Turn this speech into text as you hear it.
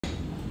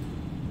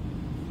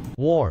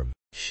warm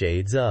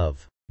shades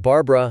of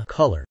Barbara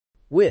color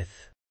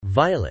with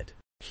violet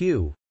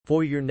hue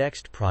for your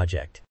next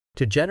project.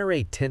 To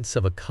generate tints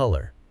of a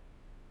color,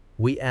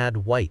 we add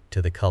white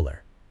to the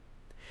color,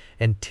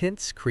 and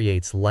tints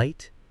creates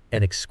light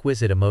and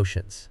exquisite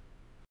emotions.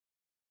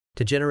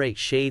 To generate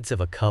shades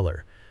of a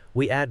color,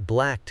 we add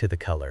black to the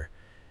color,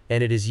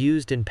 and it is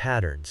used in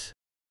patterns.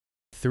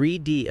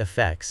 3D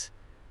effects,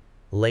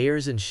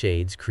 layers and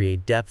shades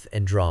create depth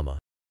and drama.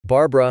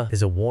 Barbara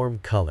is a warm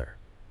color,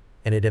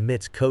 and it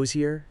emits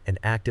cozier and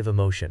active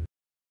emotion.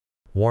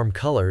 Warm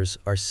colors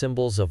are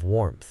symbols of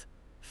warmth,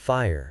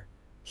 fire,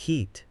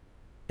 heat,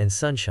 and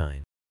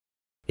sunshine.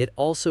 It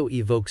also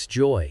evokes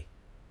joy,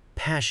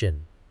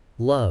 passion,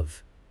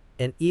 love,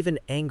 and even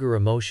anger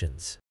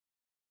emotions.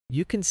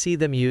 You can see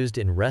them used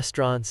in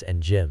restaurants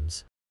and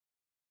gyms,